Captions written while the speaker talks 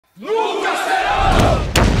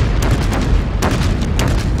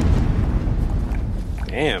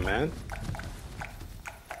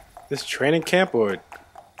This training camp or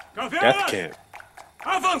death camp?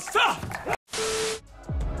 Avançar!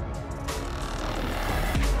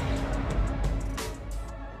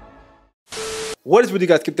 What is with you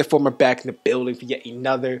guys? Keep the former back in the building for yet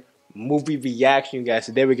another movie reaction, guys.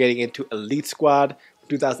 Today we're getting into Elite Squad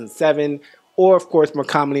 2007, or of course more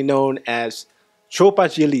commonly known as Tropa.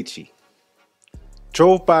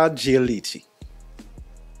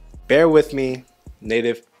 Bear with me,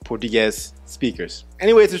 native Portuguese speakers.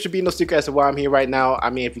 Anyways, there should be no secret as to why I'm here right now. I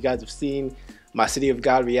mean, if you guys have seen my City of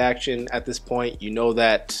God reaction at this point, you know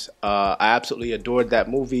that I absolutely adored that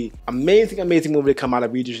movie. Amazing movie to come out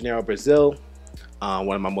of Rio de Janeiro, Brazil. One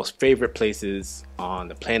of my most favorite places on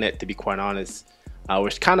the planet, to be quite honest.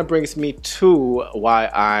 Which kind of brings me to why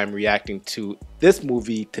I'm reacting to this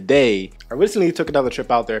movie today. I recently took another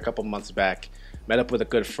trip out there a couple months back. Met up with a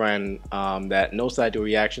good friend that knows that I do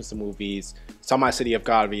reactions to movies. Saw my City of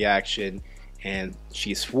God reaction, and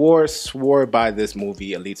she swore by this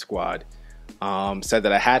movie, Elite Squad. Said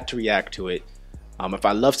that I had to react to it. If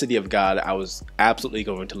I love City of God, I was absolutely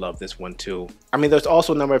going to love this one too. I mean, there's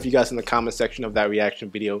also a number of you guys in the comment section of that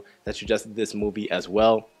reaction video that suggested this movie as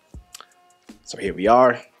well. So here we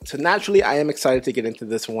are. So naturally, I am excited to get into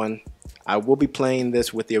this one. I will be playing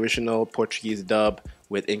this with the original Portuguese dub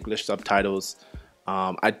with English subtitles.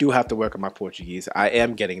 I do have to work on my Portuguese. I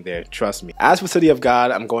am getting there, trust me. As for City of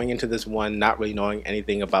God, I'm going into this one not really knowing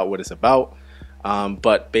anything about what it's about.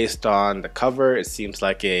 But based on the cover, it seems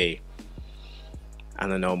like a, I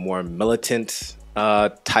don't know, more militant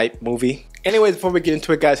type movie. Anyways, before we get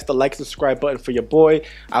into it, guys, hit the like and subscribe button for your boy.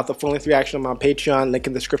 I have the full-length reaction on my Patreon, link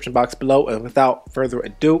in the description box below. And without further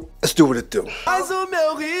ado, let's do what it do. Mas o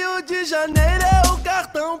meu Rio de Janeiro é o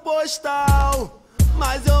cartão postal.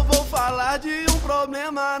 Mas eu vou falar de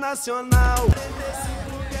problema nacional.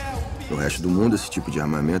 No resto do mundo, esse tipo de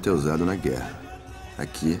armamento é usado na guerra.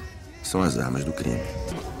 Aqui são as armas do crime.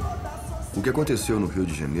 O que aconteceu no Rio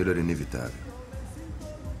de Janeiro era inevitável.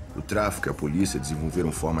 O tráfico e a polícia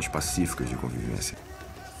desenvolveram formas pacíficas de convivência.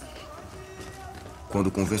 Quando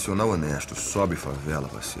o convencional honesto sobe favela,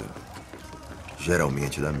 parceiro,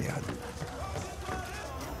 geralmente dá merda.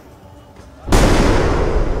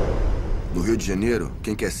 No Rio de Janeiro,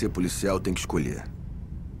 quem quer ser policial tem que escolher.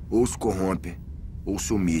 Ou se corrompe, ou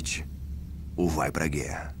se omite, ou vai pra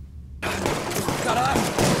guerra. Caralho!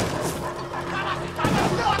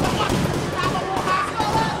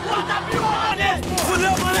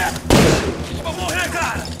 Fudeu, mané! Vou morrer,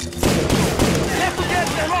 cara! É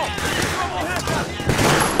foguete, meu irmão! Vou morrer, cara!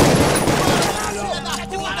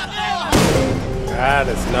 That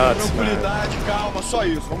is nuts, man. Calma, só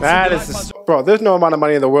isso. That is, bro, there's no amount of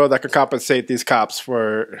money in the world that could compensate these cops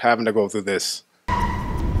for having to go through this.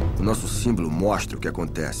 O nosso símbolo mostra o que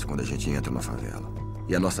acontece quando a gente entra na favela.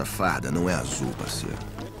 E a nossa farda não é azul, parceiro.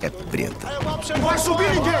 É preta. Não vai subir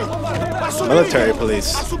ninguém! Vai subir Military ninguém.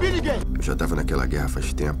 police. Vai subir ninguém! Eu já tava naquela guerra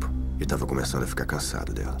faz tempo e tava começando a ficar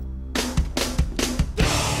cansado dela.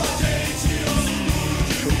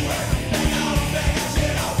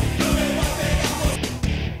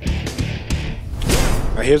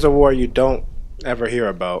 Now here's a war you don't ever hear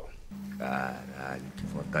about. Caralho, que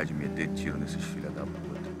vontade de meter tiro nesses filha da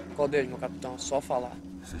puta. Qual deles, meu capitão? Só falar.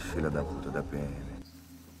 Esses filha da puta da PM.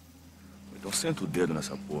 Então senta o dedo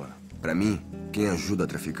nessa porra. Pra mim, quem ajuda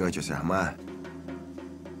traficante a se armar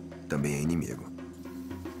também é inimigo.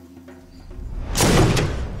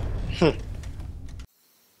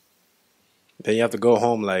 Then you have to go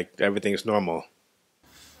home like everything's normal.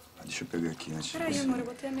 Deixa eu pegar aqui antes. Peraí, amor, eu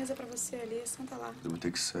botei a mesa pra você ali, senta lá. Eu vou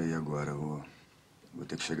ter que sair agora, vou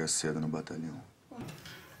ter que chegar cedo no batalhão.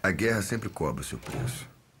 A guerra sempre cobra o seu preço.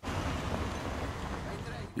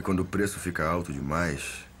 E quando o preço fica alto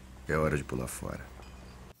demais, é hora de pular fora.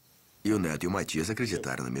 E o Neto e o Matias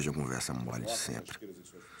acreditaram na mesma conversa mole de sempre.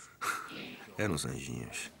 Eram uns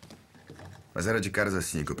anjinhos. Mas era de caras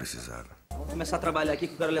assim que eu precisava. Vamos começar a trabalhar aqui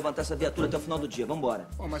que eu quero levantar essa viatura até o final do dia. Vambora.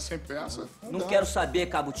 Pô, mas sem peça. Não quero saber,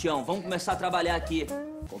 Cabo Tião. Vamos começar a trabalhar aqui.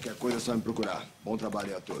 Qualquer coisa é só me procurar. Bom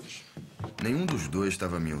trabalho a todos. Nenhum dos dois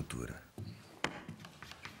estava à minha altura.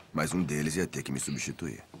 Mas um deles ia ter que me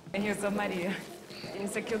substituir. Eu sou a Maria.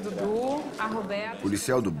 Esse aqui é o Dudu, a Roberta.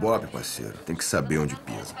 Policial do Bob, parceiro, tem que saber onde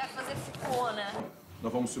pisa. Vai fazer ficou, né?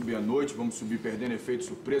 Nós vamos subir à noite, vamos subir perdendo efeito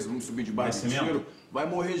surpresa, vamos subir debaixo de tiro. Vai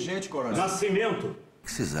morrer gente, coronel. Nascimento! O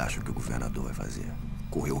que vocês acham que o governador vai fazer?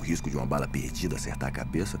 Correr o risco de uma bala perdida acertar a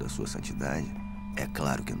cabeça da sua santidade? É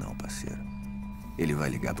claro que não, parceiro. Ele vai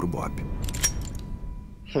ligar pro Bob.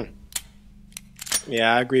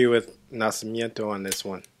 Yeah, I agree with Nascimento on this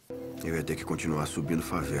one. Eu ia ter que continuar subindo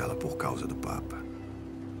favela por causa do Papa.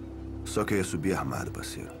 Só que eu ia subir armado,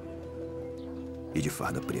 parceiro. e de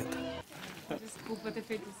farda preta. Desculpa ter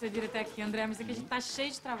feito você vir até aqui, André, mas aqui a gente tá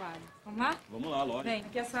cheio de trabalho. Vamos lá? Vamos lá, lógico. Vem,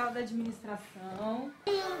 aqui é a sala da administração.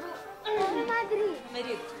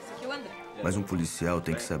 Merito, esse aqui é o André. Mas um policial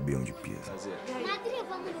tem que saber onde pisa. Madrinha,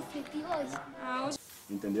 vamos no flip hoje? Ah, hoje...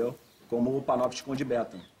 Entendeu? Como o Panóptico Conde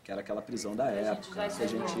Beton, que era aquela prisão da época, que a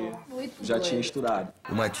gente já tinha estudado.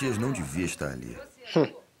 O Matias não devia estar ali.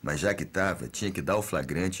 Mas já que estava, tinha que dar o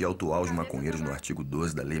flagrante e autuar os maconheiros no artigo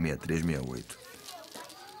 12 da Lei 6368.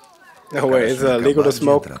 No way, is it legal to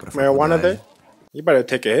smoke marijuana there? You better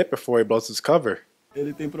take a hit before he blows his cover.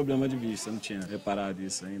 Ele tem problema de vista, eu não tinha reparado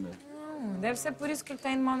isso ainda. Deve ser por isso que ele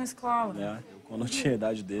tá indo mal na escola. É, quando eu tinha a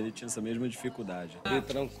idade dele, tinha essa mesma dificuldade. Fique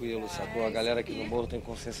tranquilo, sacou? A galera aqui no morro tem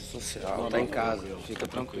consciência social, tá em casa, fica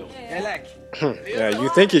tranquilo. Yeah, you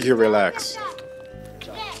think you can relax.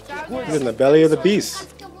 He's in the belly of the beast.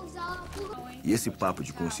 E esse papo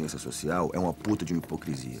de consciência social é uma puta de uma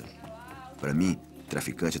hipocrisia. Pra mim,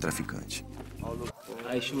 traficante é traficante.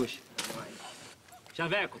 Aí, Xuxa.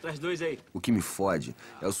 Chaveco, traz dois aí. O que me fode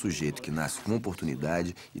é o sujeito que nasce com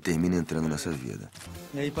oportunidade e termina entrando nessa vida.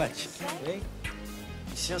 E aí, Pati? Vem.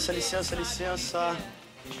 Licença, licença, licença.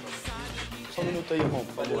 Só um minuto aí, irmão,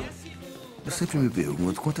 por favor. Eu sempre me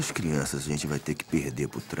pergunto quantas crianças a gente vai ter que perder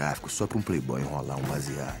pro tráfico só pra um playboy enrolar um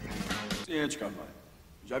baseado. Ciente, Carvalho.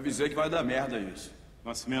 Já avisei que vai dar merda isso.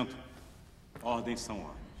 Nascimento, ordens são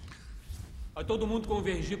ordens. Vai todo mundo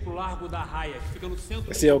convergir pro Largo da Raia, que fica no centro...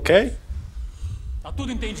 Is he okay? Tá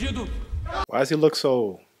tudo entendido? Why does he look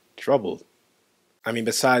so troubled? I mean,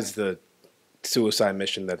 besides the suicide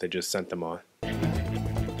mission that they just sent them on.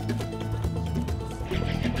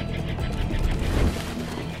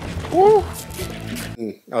 Woo!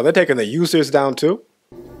 Oh, they're taking the users down too?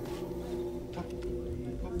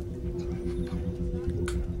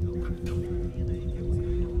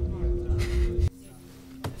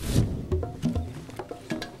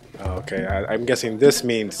 Okay, I'm guessing this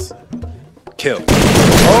means kill.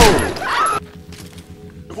 Oh!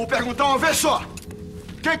 Eu vou perguntar uma vez só.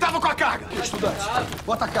 Quem tava com a carga? Estudante.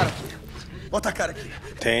 Bota a cara aqui. Bota a cara aqui.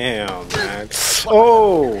 Damn, man.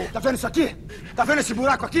 Oh! Tá vendo isso aqui? Tá vendo esse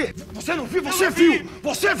buraco aqui? Você não viu? Você viu!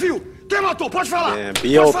 Você viu! Quem matou? Pode falar! Damn,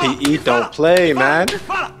 BOPE don't play, man.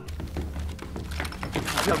 Fala!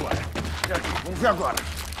 Vamos ver agora. Vamos ver agora.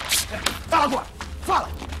 Fala agora! Fala!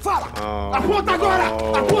 Fala! Oh, aponta agora!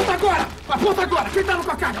 no. Aponta agora! Aponta agora! Quem tava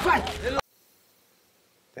com a carga? Vai!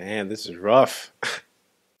 Damn, this is rough.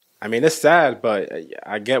 I mean, it's sad, but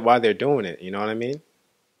I get why they're doing it. You know what I mean?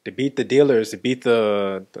 To beat the dealers, to beat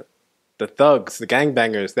the thugs, the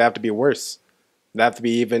gangbangers, they have to be worse. They have to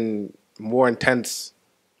be even more intense,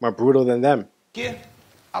 more brutal than them. Que?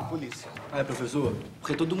 A polícia. É, professor,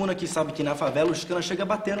 porque todo mundo aqui sabe que na favela os caras chegam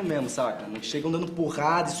batendo mesmo, saca? Chegam dando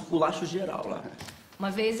porrada, esculacho geral lá. Uma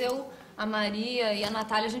vez a Maria e a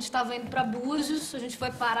Natália, a gente tava indo pra Búzios, a gente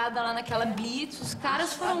foi parada lá naquela blitz, os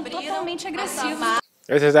caras foram totalmente agressivos.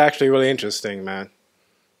 This is actually really interesting, man.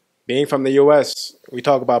 Being from the U.S., we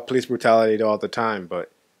talk about police brutality all the time, but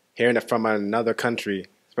hearing it from another country,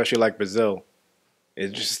 especially like Brazil, it's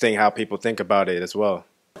interesting how people think about it as well.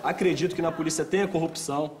 Acredito que na polícia tenha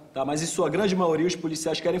corrupção, tá? Mas em sua grande maioria os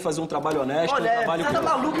policiais querem fazer um trabalho honesto, um trabalho... Tá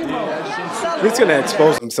maluco, irmão? He's gonna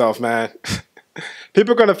expose himself, man.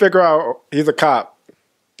 People are gonna figure out he's a cop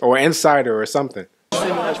or an insider or something.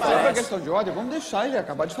 É questão de ordem, vamos deixar ele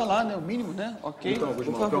acabar de falar, né? O mínimo, né? Ok? Então,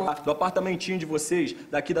 Guzmão, do apartamentinho de vocês,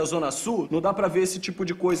 daqui da Zona Sul, não dá pra ver esse tipo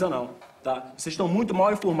de coisa, não, tá? Vocês estão muito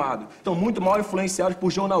mal informados, estão muito mal influenciados por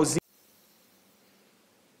jornalzinho.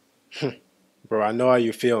 Bro, I know how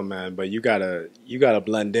you feel, man, but you gotta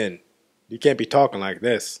blend in. You can't be talking like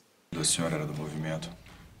this. A senhora era do movimento?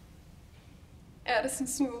 Era, sim,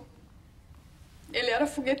 senhor. Ele era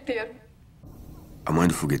fogueteiro. A mãe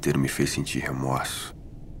do fogueteiro me fez sentir remorso.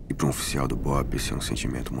 E para um oficial do BOP, esse é um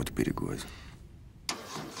sentimento muito perigoso.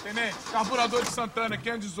 Tenente, carburador de Santana,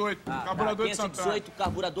 518. Carburador de Santana. 518,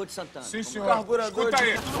 carburador de Santana. Sim, senhor. Escuta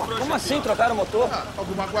aí. Como assim trocaram o motor?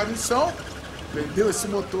 Alguma guarnição vendeu esse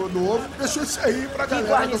motor novo, deixou isso aí pra galera.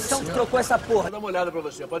 Que guarnição que trocou essa porra? Vou dar uma olhada pra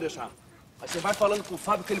você, pode deixar. Aí você vai falando com o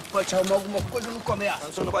Fábio que ele pode te arrumar alguma coisa no comércio.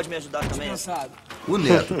 O senhor não pode me ajudar também? Descansado. O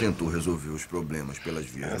Neto tentou resolver os problemas pelas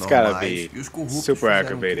vias That's gotta normais be e os corruptos super fizeram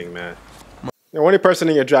aggravating, man. The only person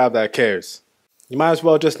in your job that cares. You might as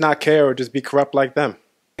well just not care or just be corrupt like them.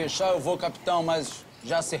 Deixar eu vou, capitão, mas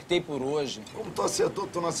já acertei por hoje. Como tu acertou?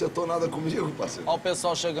 Tu não acertou nada comigo, parceiro. Olha o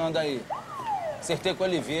pessoal chegando aí. Acertei com a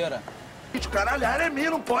Oliveira. Caralho, a área é minha,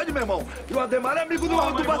 não pode, meu irmão. E o Ademar é amigo do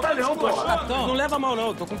batalhão, pô. Capitão, não leva mal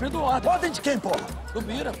não, tô cumprindo ordem. Ordem de quem, pô? Do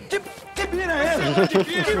Bira. Que Bira é esse?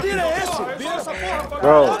 Que Bira é esse?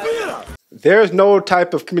 Bro, there's no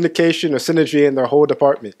type of communication or synergy in their whole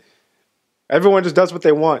department. Everyone just does what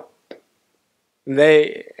they want. And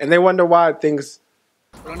they wonder why things...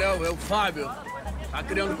 Coronel, é o Fábio. Tá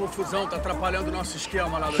criando confusão, tá atrapalhando o nosso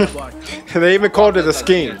esquema lá do negócio. They even called it a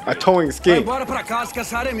scheme, a towing scheme. Vai embora pra casa que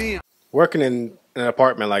essa área é minha. Working in an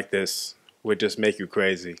apartment like this would just make you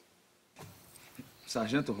crazy.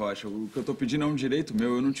 Sargento Rocha, o que eu tô pedindo é um direito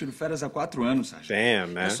meu. Eu não tiro férias há 4 anos, sargento.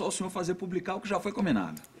 Damn, man. É só o senhor fazer publicar o que já foi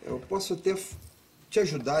combinado. Eu posso até te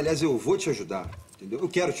ajudar. Aliás, eu vou te ajudar. Entendeu? Eu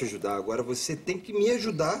quero te ajudar. Agora você tem que me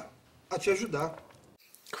ajudar a te ajudar.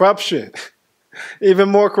 Corruption. Even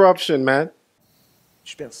more corruption, man.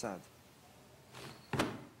 Dispensado.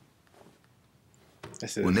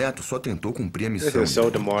 O Neto só tentou cumprir a This missão. is so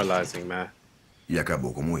demoralizing, man. E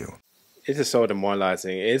acabou como eu. It's just so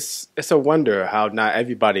demoralizing. It's a wonder how not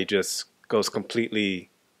everybody just goes completely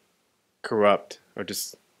corrupt or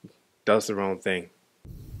just does their own thing.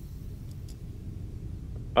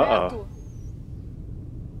 Uh-oh.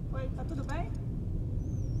 Oi, tá tudo bem?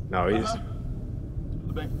 No,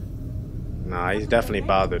 Tudo bem. nah, he's definitely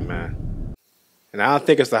bothered, man. And I don't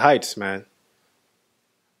think it's the heights, man.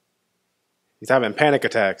 He's having panic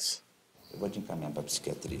attacks. Eu vou te encaminhar pra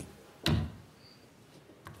psiquiatria.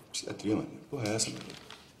 Psiquiatria, mano? Porra, é essa, mano?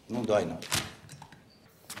 Não dói, não.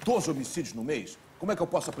 12 homicídios no mês? Como é que eu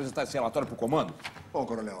posso apresentar esse relatório pro comando? Bom,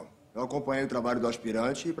 coronel, eu acompanhei o trabalho do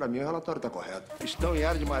aspirante e pra mim o relatório tá correto. Estão em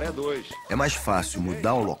área de maré 2. É mais fácil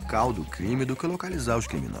mudar o local do crime do que localizar os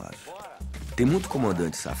criminosos. Tem muito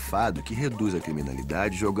comandante safado que reduz a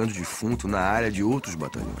criminalidade jogando defunto na área de outros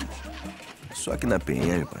batalhões. Só que na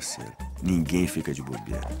PM, parceiro, ninguém fica de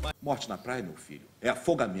bobeira. Morte na praia, meu filho, é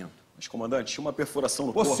afogamento. Mas, comandante, tinha uma perfuração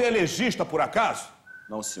no Você corpo. é legista, por acaso?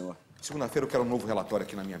 Não, senhor. Segunda-feira eu quero um novo relatório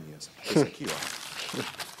aqui na minha mesa. Esse aqui, ó.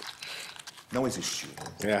 Não existiu.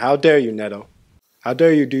 Yeah, how dare you, Neto? How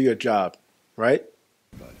dare you do your job, right?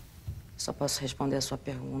 Só posso responder a sua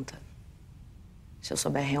pergunta se eu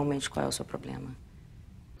souber realmente qual é o seu problema.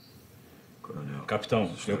 Coronel.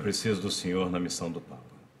 Capitão, eu preciso do senhor na missão do Papa.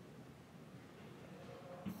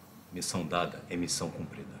 Missão dada é missão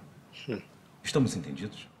cumprida. Estamos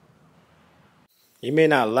entendidos? He may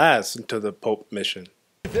not last until the Pope mission.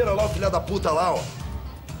 Vira lá o filho da puta lá, ó.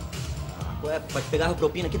 Ué, pode pegar a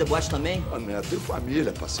propina aqui da boate também? Ah, Neto, tenho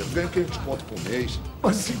família, parceiro. Ganho 500 conto por mês.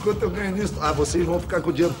 Mas enquanto eu ganho nisso, vocês vão ficar com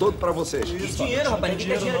o dinheiro todo pra vocês. Que dinheiro, rapaz? Ninguém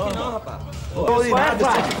tem dinheiro aqui não, rapaz. Não tem nada,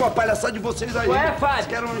 isso aqui com a palhaçada de vocês aí. Ué, Fábio? Vocês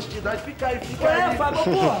querem honestidade? Fica aí, fica Ué, aí. Fábio,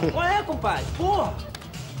 porra. Ué, compadre, porra.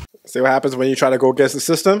 See what happens when you try to go against the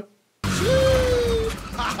system?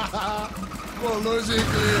 Colou de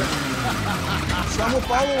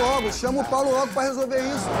Chama o Paulo logo pra resolver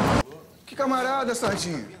isso. Que camarada,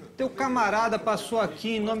 Sardinha? Teu camarada passou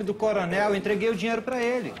aqui em nome do coronel, entreguei o dinheiro pra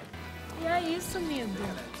ele. E aí, sumido?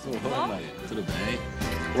 Tudo bem.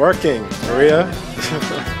 Working, Maria.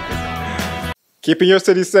 Keeping your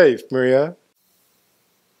city safe, Maria.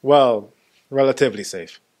 Well, relatively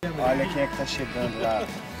safe. Olha quem é que tá chegando lá.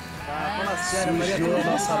 Fala sério, Maria,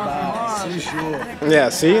 nossa barra. Sujou.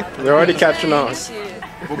 Yeah, see? They're already catching on.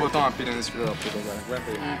 Vou botar uma pilha nesse filho da puta agora.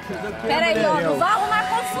 Aguenta aí. Peraí, ó, não vai arrumar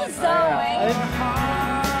confusão, hein?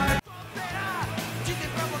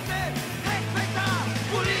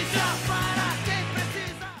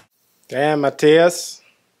 Damn, Matthias.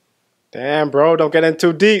 Damn, bro, don't get in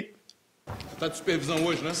too deep. Tá de supervisão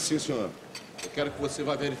hoje, né? Sim, senhor. Eu quero que você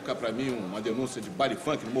vá verificar pra mim uma denúncia de baile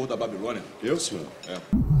funk no Morro da Babilônia. Eu, senhor? É.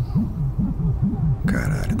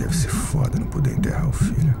 Caralho, deve ser foda não poder enterrar o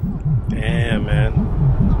filho. Damn, man.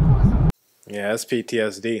 Yeah, that's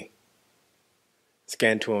PTSD. It's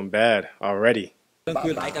getting to him bad already.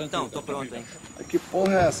 Tranquilo. Aí, capitão, tô pronto, hein? Que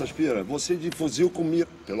porra é essa, Aspira? Você de fuzil comigo.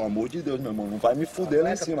 Pelo amor de Deus, meu irmão, não vai me fuder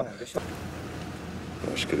lá em cima.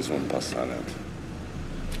 Eu acho que eles vão me passar, Neto.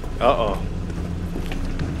 Uh-oh.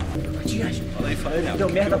 Matias, Fala aí, Neto. deu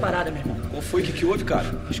merda a parada, meu irmão. Qual foi? O que houve, cara?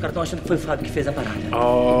 Os caras estão achando que foi o Fábio que fez a parada.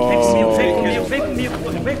 Oh. Vem comigo,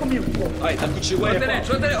 porra, vem comigo, porra. Aí, tá contigo aí, Tenente,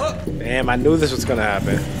 pô. Damn, I knew this was gonna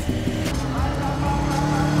happen.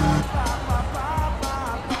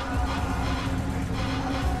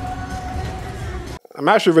 I'm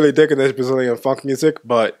actually really digging this Brazilian funk music,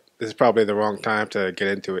 but this is probably the wrong time to get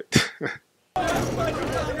into it.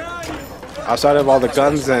 Outside of all the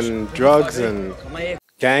guns and drugs and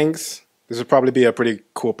gangs, this would probably be a pretty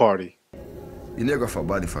cool party. E nego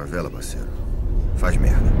afobado em favela, parceiro, faz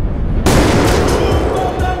merda.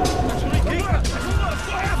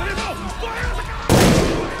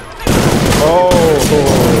 Oh,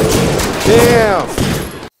 damn!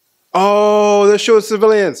 Oh, they're shooting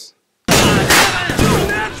civilians.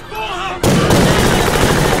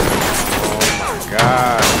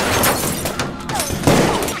 God.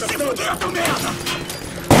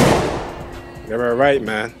 They were right,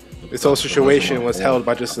 man. This whole situation was held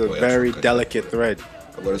by just a very delicate thread.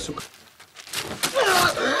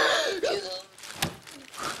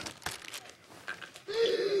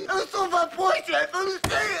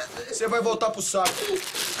 Você vai voltar pro saco.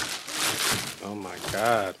 Oh my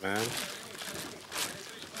God, man.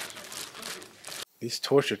 These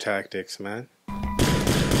torture tactics, man.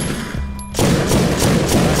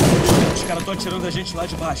 Os caras estão atirando a gente lá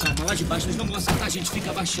de baixo. Mas lá de baixo eles não vão acertar, a gente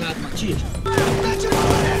fica abaixado, Matias.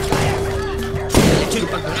 É tiro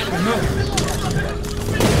pra caralho, irmão.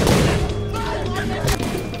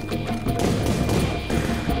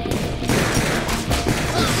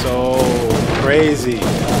 So crazy.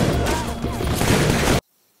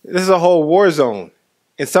 This is a whole war zone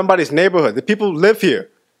in somebody's neighborhood. The people live here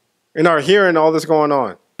and are hearing all this going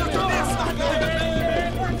on.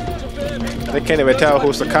 They can't even tell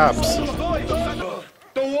who's the cops.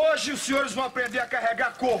 Então hoje os senhores vão aprender a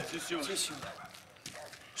carregar corpo. Sim, senhor. Sim, senhor.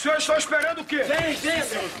 Os senhores estão esperando o quê? Vem,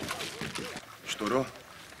 senhor. Estourou?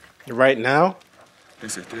 Right now? Tem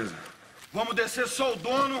certeza? Vamos descer só o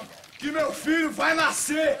dono, que meu filho vai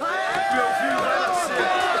nascer. Meu filho vai nascer.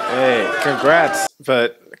 Hey, congrats,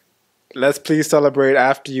 but let's please celebrate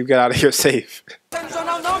after you get out of here safe.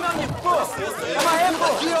 Não, meu amigo. Pô, é uma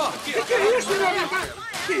época aqui, ó. Que é isso, meu amigo?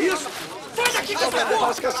 Que isso? Sai daqui com essa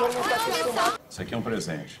porra! Isso aqui é um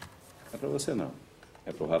presente. Não é pra você, não.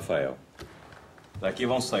 É pro Rafael. Daqui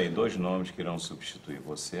vão sair 2 nomes que irão substituir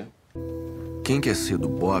você. Quem quer ser do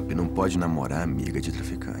BOP não pode namorar amiga de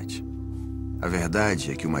traficante. A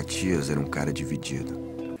verdade é que o Matias era um cara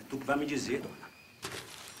dividido. Tu que vai me dizer, dona.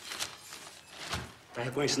 Tá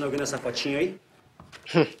reconhecendo alguém nessa fotinha aí?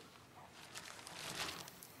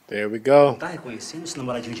 There we go. Não tá reconhecendo esse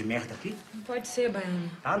namoradinho de merda aqui? Não pode ser,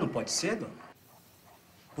 Baiano. Ah, não pode ser, dona?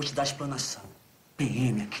 Vou te dar a explanação.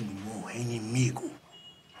 PM aqui no morro é inimigo.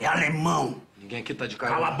 É alemão. Ninguém aqui tá de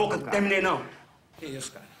cara. Cala a boca, não terminei não. Que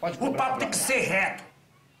isso, cara? O papo tem que ser reto.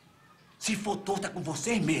 Se for torto, é com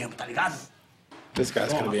vocês mesmo, tá ligado? This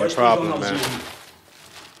guy's gonna be a problem, man.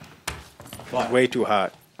 He's way too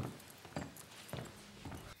hot.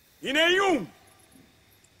 E nenhum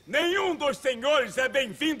dos senhores é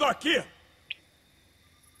bem-vindo aqui.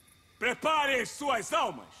 Preparem suas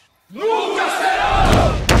almas. Nunca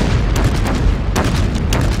serão!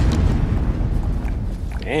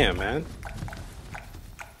 Damn, man.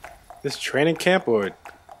 This training camp or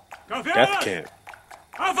death camp?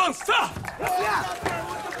 Avançar!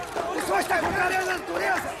 O senhor está contrariando a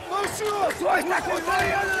natureza! Não, senhor! O senhor está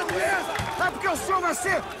contrariando a natureza! É porque o senhor vai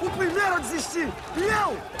ser o primeiro a desistir! E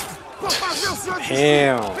eu vou fazer o senhor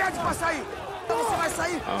desistir! Pede pra sair! Então você vai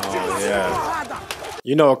sair! Oh, yeah.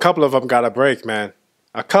 You know, a couple of them got a break, man.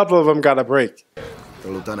 A couple of them got a break.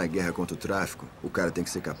 Pra lutar na guerra contra o tráfico, o cara tem que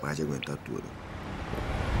ser capaz de aguentar tudo.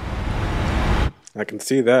 I can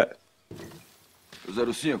see that.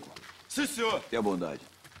 05. Sim, senhor. Tenha bondade.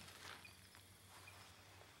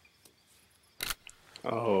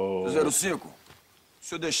 Oh. 05.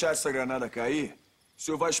 Se eu deixar essa granada cair, o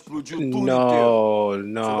senhor vai explodir o turno inteiro.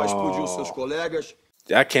 No. O senhor vai explodir os seus colegas.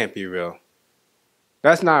 That can't be real.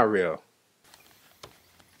 That's not real.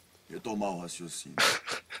 Retomar o raciocínio.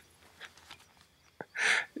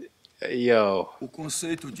 Yo. O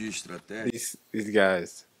conceito de estratégia. These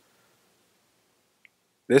guys.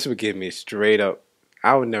 This would give me straight up.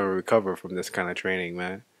 I would never recover from this kind of training,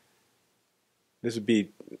 man. This would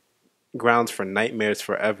be grounds for nightmares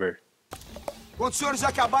forever. Quando os senhores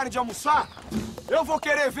acabarem de almoçar, eu vou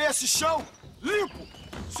querer ver esse chão limpo.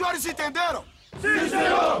 Os senhores entenderam? Sim,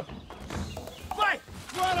 senhor! Vai!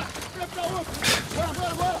 Bora! Bora!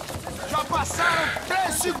 Já passaram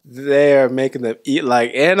 3 segundos. They're making them eat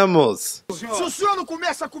like animals. Se o senhor não comer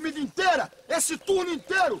essa comida inteira, esse turno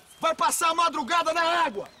inteiro vai passar a madrugada na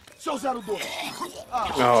água, seu 02.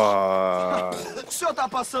 O senhor tá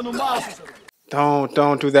passando mal, seu 02.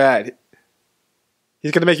 Don't do that.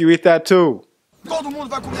 He's gonna make you eat that too. Todo mundo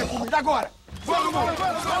vai comer comida agora. Todo mundo.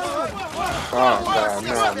 Oh God,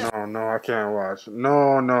 no, I can't watch.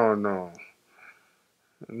 No.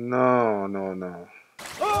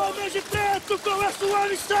 Oh, meu de preto, qual é a sua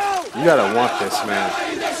missão? You gotta want this, man.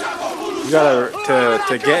 You gotta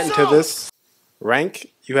to get into this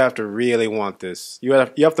rank. You have to really want this. You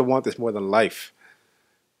have to want this more than life,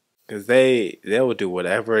 because they will do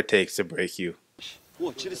whatever it takes to break you.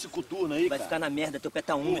 Pô, tira esse coturno aí, vai ficar na merda, teu pé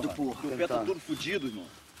tá úmido, porra. Teu pé tá todo fudido, irmão.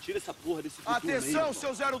 Tira essa porra desse coturno aí. Atenção,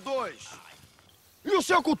 seu 02. E o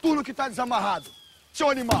seu coturno que tá desamarrado? Seu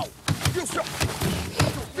animal. E o seu...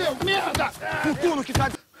 Meu merda! Coturno que tá...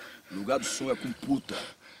 O lugar do senhor é com puta.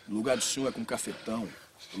 O lugar do senhor é com cafetão.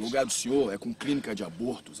 O lugar do senhor é com clínica de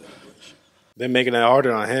aborto, 02. They're making it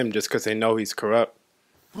harder on him just because they know he's corrupt.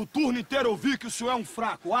 Pro turno inteiro eu vi que o senhor é um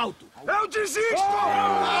fraco, alto. Eu desisto!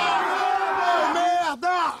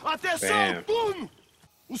 Merda! Atenção, Damn. turno!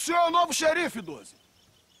 O senhor é o novo xerife, 12.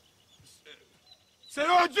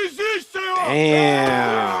 Senhor, desiste, senhor!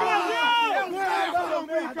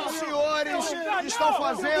 Os senhores estão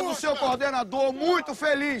fazendo o seu coordenador muito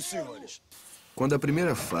feliz, senhores. Quando a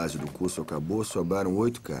primeira fase do curso acabou, sobraram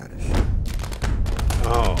 8 caras.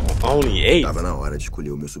 Oh, only 8? Tava na hora de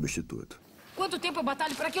escolher o meu substituto. Quanto tempo eu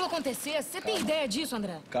batalho pra aquilo acontecer? Você tem ideia disso,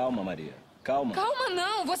 André? Calma, Maria. Calma. Calma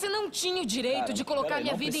não, você não tinha o direito Cara, de colocar peraí,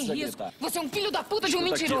 minha não vida em precisa risco. gritar. Você é um filho da puta de um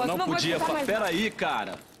Escuta aqui, mentiroso. não vai podia. escutar mais nada. Peraí,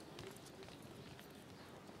 cara.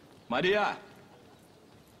 Maria.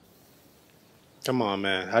 Come on,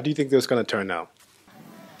 man. How do you think this is gonna turn out?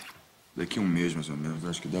 Daqui a um mês, mais ou menos,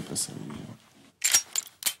 acho que dá pra sair.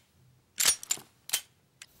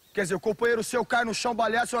 Quer dizer, o companheiro seu cai no chão,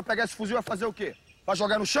 baleado, você vai pegar esse fuzil e vai fazer o quê? Vai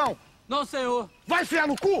jogar no chão? Não, senhor. Vai enfiar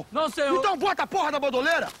no cu? Não, senhor. Então bota a porra da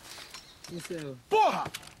bandoleira! Sim, senhor. Porra!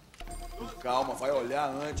 Calma, vai olhar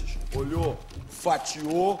antes. Olhou,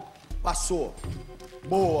 fatiou, passou.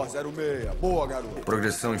 Boa, 06. Boa, garoto.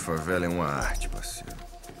 Progressão em favela é uma arte, parceiro.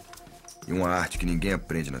 E uma arte que ninguém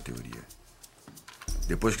aprende na teoria.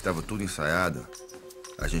 Depois que estava tudo ensaiado,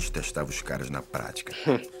 a gente testava os caras na prática.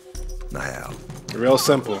 Na real. Real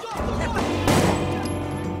simple.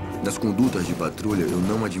 Nas condutas de patrulha, eu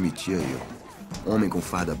não admitia erro. Homem com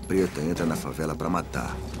farda preta entra na favela pra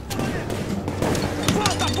matar.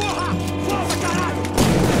 Volta, porra! Volta, caralho!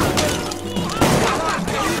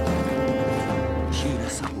 Tira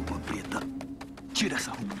essa roupa preta. Tira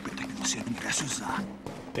essa roupa preta que você não merece usar.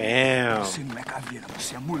 Damn. Você não é caveira,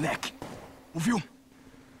 você é moleque. Ouviu?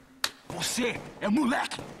 Você é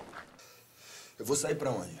moleque. Eu vou sair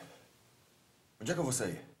pra onde? Onde é que eu vou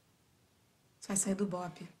sair? Você vai sair do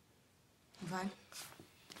BOP. Vai.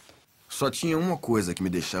 Só tinha uma coisa que me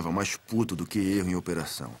deixava mais puto do que erro em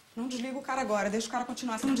operação. Não desliga o cara agora, deixa o cara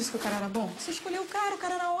continuar. Você não disse que o cara era bom? Você escolheu o cara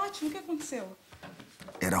era ótimo. O que aconteceu?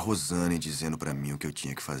 Era a Rosane dizendo pra mim o que eu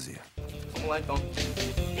tinha que fazer. Vamos lá, então.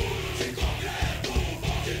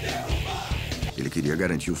 Ele queria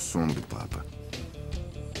garantir o sono do Papa.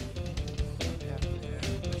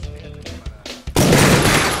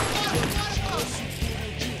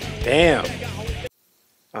 Damn.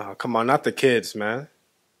 Oh, come on, not the kids, man.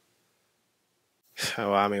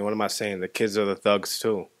 Well, I mean, what am I saying? The kids are the thugs,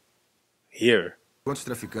 too. Here. Enquanto os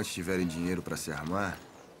traficantes tiverem dinheiro pra se armar,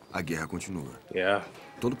 a guerra continua. Yeah.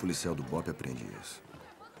 Todo policial do BOP aprende isso.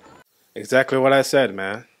 Exactly what I said,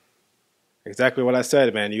 man. Exactly what I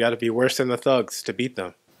said, man. You gotta be worse than the thugs to beat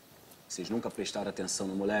them. Vocês nunca prestaram atenção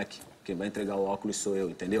no moleque? Quem vai entregar o óculos sou eu,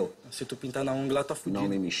 entendeu? Se tu pintar na ungla, tá fudido. Não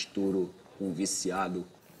me misturo com um viciado,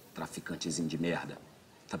 traficantezinho de merda.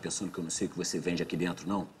 Tá pensando que eu não sei o que você vende aqui dentro,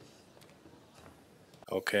 não?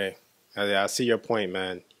 Okay. I see your point,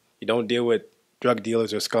 man. You don't deal with drug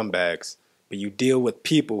dealers or scumbags, but you deal with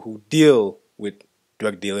people who deal with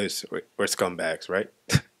drug dealers or scumbags, right?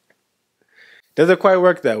 Doesn't quite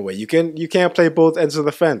work that way. You can't play both ends of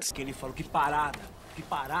the fence. Que ele falou que parada,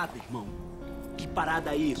 irmão. Que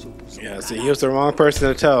parada é isso? Yeah, see, he was the wrong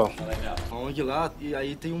person to tell. Onde lá? E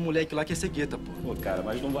aí tem um moleque lá que é cegueta, pô. Pô, cara,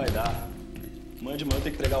 mas não vai dar. Amanhã de manhã eu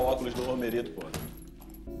tenho que entregar o óculos do Romerito, pô.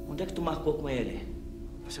 Onde é que tu marcou com ele?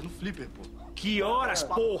 Vai ser no flipper, pô. Que horas,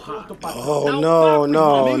 porra? Oh, no,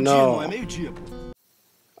 no, no. É meio-dia, pô.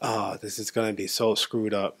 Oh, this is gonna be so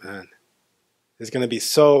screwed up, man. This is gonna be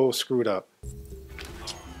so screwed up.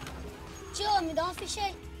 Tio, me dá uma ficha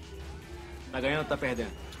aí. Tá ganhando ou tá perdendo?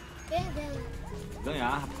 Perdendo. Ganhar,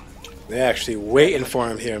 rapaz. They're actually waiting for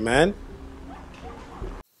him here, man.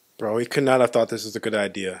 Bro, he could not have thought this was a good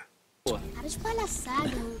idea. Para de palhaçada.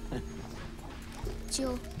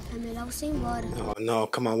 Tio, é melhor você ir embora. Oh, no,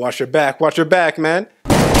 come on, watch your back, man.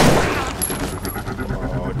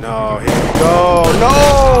 Oh, no, here we go,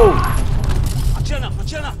 no! Atira!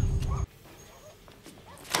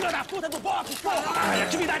 Filha da puta do boxe, porra!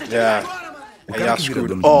 Atividade, Yeah, O and cara y'all que vira screwed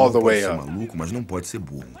dono de all mão the pode way ser up. maluco, mas não pode ser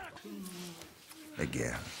burro. É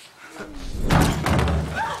guerra.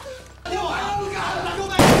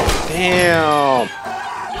 Damn!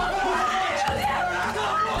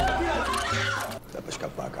 Dá pra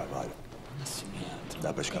escapar, cavalo.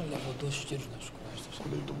 Dá pra escapar. Levou 2 tiros nas costas.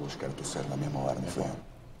 Quando ele tomou os caras torceram na mesma hora, não foi?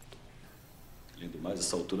 Além do mais,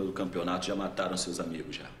 essa altura do campeonato já mataram seus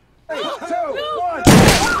amigos já.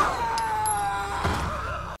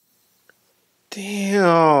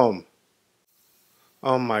 Damn!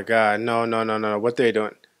 Oh my God! No! What they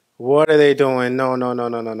doing? What are they doing? No!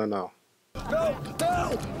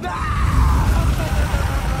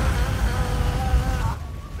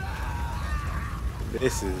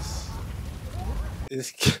 This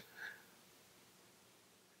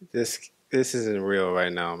isn't real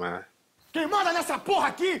right now, man. Quem manda nessa porra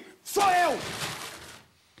aqui sou eu!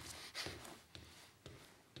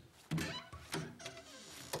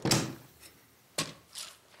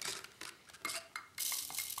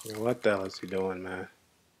 What the hell is he doing, man?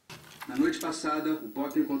 Na noite passada, o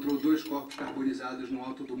BOP encontrou 2 corpos carbonizados no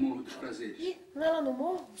alto do Morro dos Prazeres. Ih, não é lá no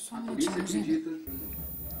morro? Só A polícia acredita...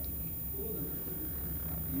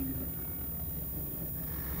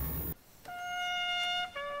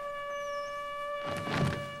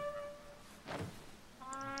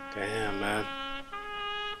 Damn, man.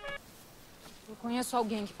 Eu conheço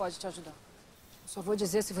alguém que pode te ajudar. Só vou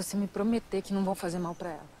dizer se você me prometer que não vão fazer mal pra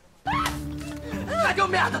ela. Cadê o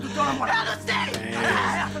merda do teu namorado?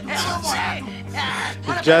 Eu não sei!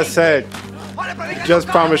 You just said. You just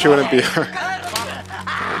promised you wouldn't be her.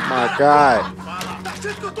 Oh my God.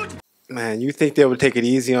 Man, you think they would take it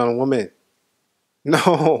easy on a woman?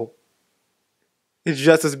 No. It's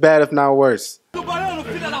just as bad, if not worse. O baiano,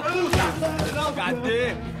 filha da puta!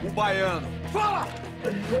 Cadê o baiano? Fala!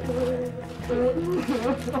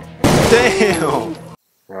 Damn!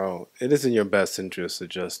 Bro, it is in your best interest to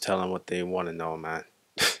just tell them what they want to know, man.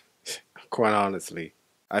 Quite honestly.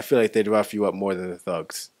 I feel like they'd rough you up more than the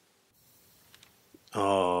thugs.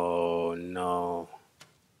 Oh, no.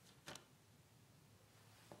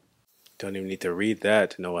 Don't even need to read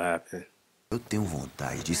that to know what happened. Eu tenho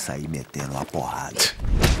vontade de sair metendo uma porrada.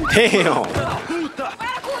 Damn!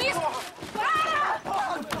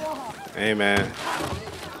 Hey, man.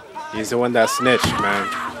 He's the one that snitched, man.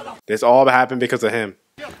 This all happened because of him.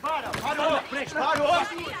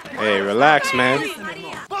 Hey, relax, man.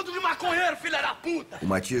 O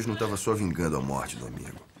Matias não estava só vingando a morte do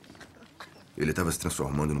amigo. Ele estava se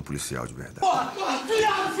transformando num policial de verdade.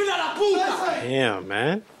 Damn,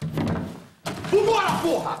 man. Vambora,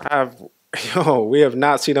 porra! Yo, we have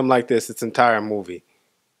not seen him like this entire movie.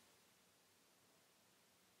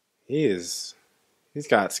 He's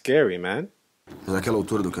got scary, man. Naquela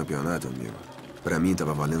altura do campeonato, amigo, pra mim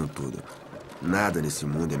tava valendo tudo. Nada nesse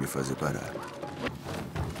mundo ia me fazer parar.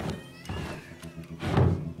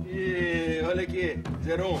 E olha aqui,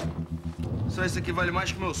 01. Só isso aqui vale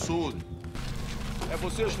mais que meu soldo. É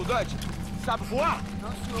você, estudante? Sabe voar?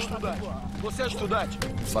 Não, senhor. Estudante. Você é estudante?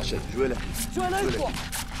 Baixa aí, joelha. Joelha aí, pô.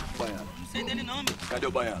 Baiano. Não sei dele não, meu. Cadê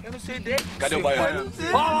o baiano? Eu não sei dele. Cadê o baiano?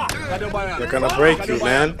 Fala! Cadê o baiano? They're gonna break you,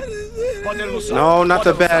 man. Bota ele no saco. No, not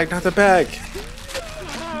the bag, not the bag.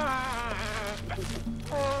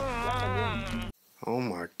 Oh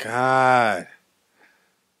my God.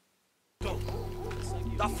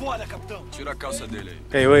 Tá fora, capitão. Tira a calça dele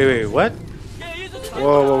aí. Hey, wait, what?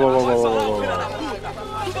 Whoa.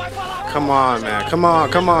 Come on, man. Come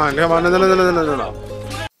on. No.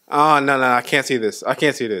 Oh, no, I can't see this.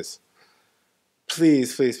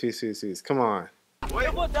 Please. Come on.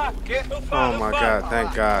 Oh my God,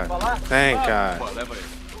 thank God.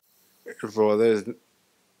 Bro,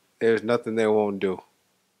 there's nothing they won't do.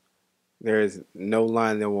 There is no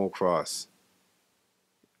line they won't cross.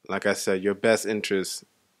 Like I said, your best interest,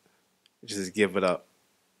 just give it up.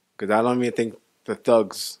 Because I don't even think the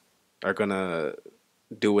thugs are going to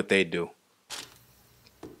do what they do.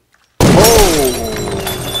 Oh!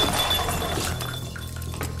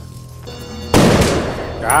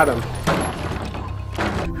 Got him.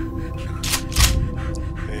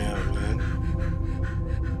 Damn, man.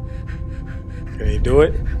 Can he do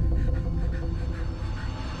it?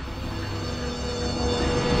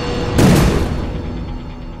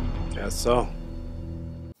 Guess so.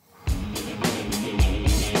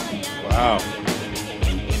 Wow.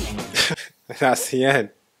 That's the end.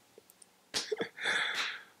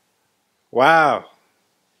 Wow.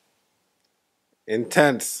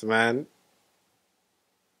 Intense, man.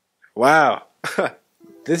 Wow.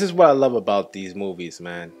 This is what I love about these movies,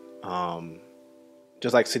 man.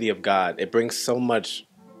 Just like City of God, it brings so much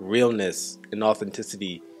realness and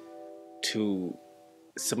authenticity to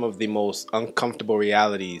some of the most uncomfortable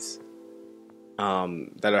realities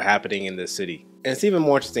that are happening in this city. And it's even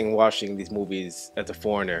more interesting watching these movies as a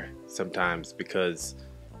foreigner sometimes because,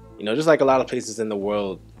 you know, just like a lot of places in the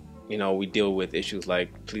world, you know, we deal with issues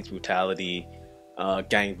like police brutality,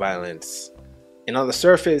 gang violence. And on the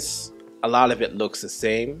surface, a lot of it looks the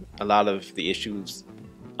same. A lot of the issues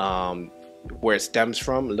where it stems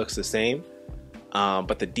from looks the same.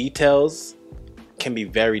 But the details can be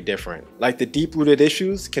very different. Like the deep-rooted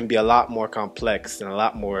issues can be a lot more complex and a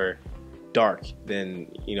lot more dark than,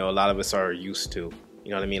 you know, a lot of us are used to.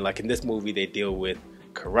 You know what I mean? Like in this movie, they deal with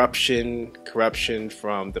corruption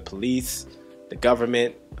from the police, the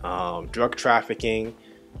government, drug trafficking,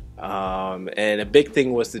 And a big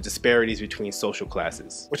thing was the disparities between social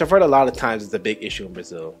classes, which I've heard a lot of times is a big issue in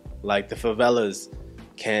Brazil. Like the favelas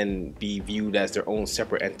can be viewed as their own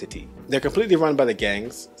separate entity. They're completely run by the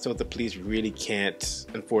gangs, so the police really can't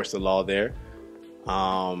enforce the law there.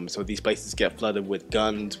 So these places get flooded with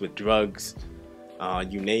guns, with drugs,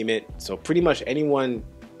 you name it. So pretty much anyone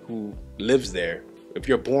who lives there, if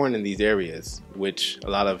you're born in these areas, which a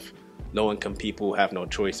lot of low-income people have no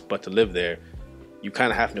choice but to live there, you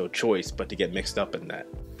kind of have no choice but to get mixed up in that.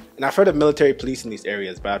 And I've heard of military police in these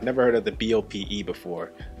areas, but I've never heard of the BOPE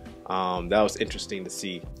before. That was interesting to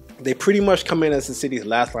see. They pretty much come in as the city's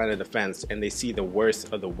last line of defense, and they see the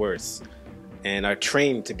worst of the worst and are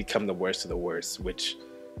trained to become the worst of the worst, which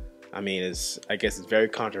I mean I guess it's very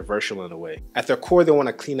controversial in a way. At their core, they want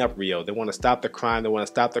to clean up Rio. They want to stop the crime, they want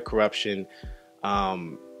to stop the corruption,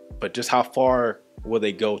 but just how far will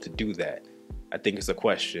they go to do that, I think is a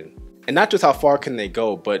question. And not just how far can they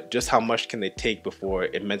go, but just how much can they take before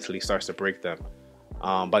it mentally starts to break them.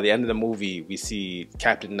 By the end of the movie, we see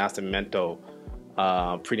Captain Nascimento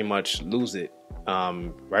pretty much lose it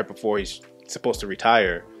right before he's supposed to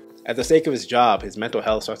retire. At the sake of his job, his mental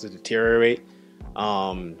health starts to deteriorate.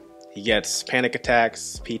 He gets panic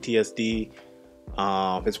attacks, PTSD.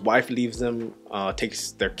 His wife leaves him,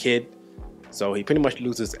 takes their kid. So he pretty much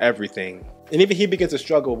loses everything. And even he begins to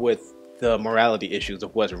struggle with the morality issues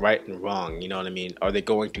of what's right and wrong. You know what I mean? Are they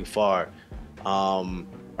going too far?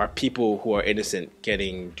 Are people who are innocent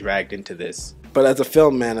getting dragged into this? But as a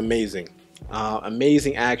film, man, amazing.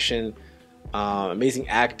 Amazing action, amazing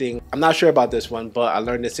acting. I'm not sure about this one, but I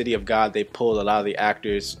learned in City of God they pulled a lot of the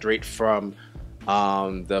actors straight from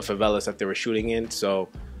the favelas that they were shooting in. So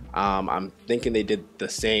I'm thinking they did the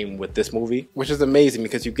same with this movie, which is amazing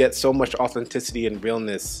because you get so much authenticity and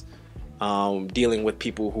realness dealing with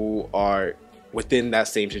people who are within that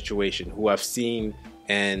same situation, who have seen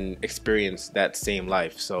and experienced that same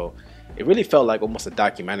life. So it really felt like almost a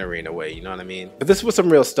documentary in a way, you know what I mean? But this was some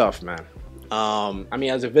real stuff, man. I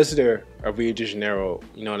mean, as a visitor of Rio de Janeiro,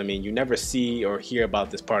 you know what I mean, you never see or hear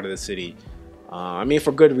about this part of the city. I mean,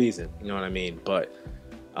 for good reason, you know what I mean? But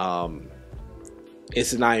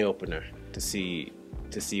it's an eye-opener to see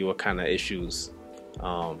what kind of issues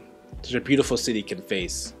such a beautiful city can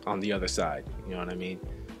face on the other side, you know what I mean?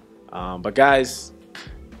 But guys,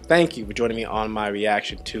 thank you for joining me on my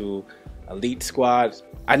reaction to Elite Squad.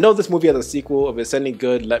 I know this movie has a sequel. If it's any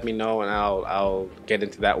good, let me know and I'll get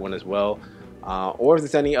into that one as well. Or if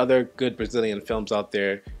there's any other good Brazilian films out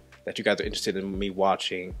there that you guys are interested in me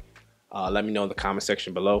watching, let me know in the comment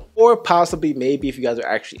section below. Or possibly, maybe if you guys are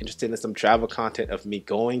actually interested in some travel content of me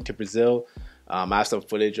going to Brazil, I have some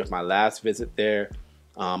footage of my last visit there.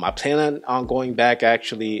 I plan on going back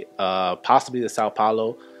actually, possibly to Sao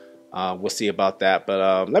Paulo. We'll see about that,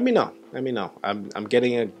 but let me know. Let me know. I'm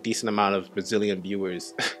getting a decent amount of Brazilian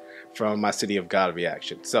viewers from my City of God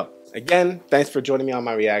reaction. So again, thanks for joining me on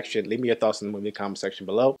my reaction. Leave me your thoughts in the movie comment section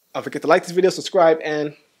below. Don't forget to like this video, subscribe,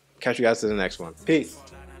 and catch you guys in the next one. Peace.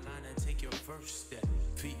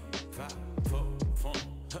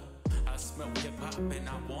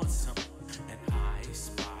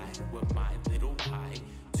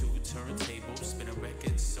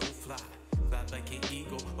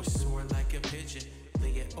 Like a pigeon,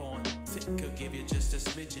 lay it on thick, could give you just a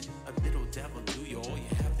smidgen, a little devil.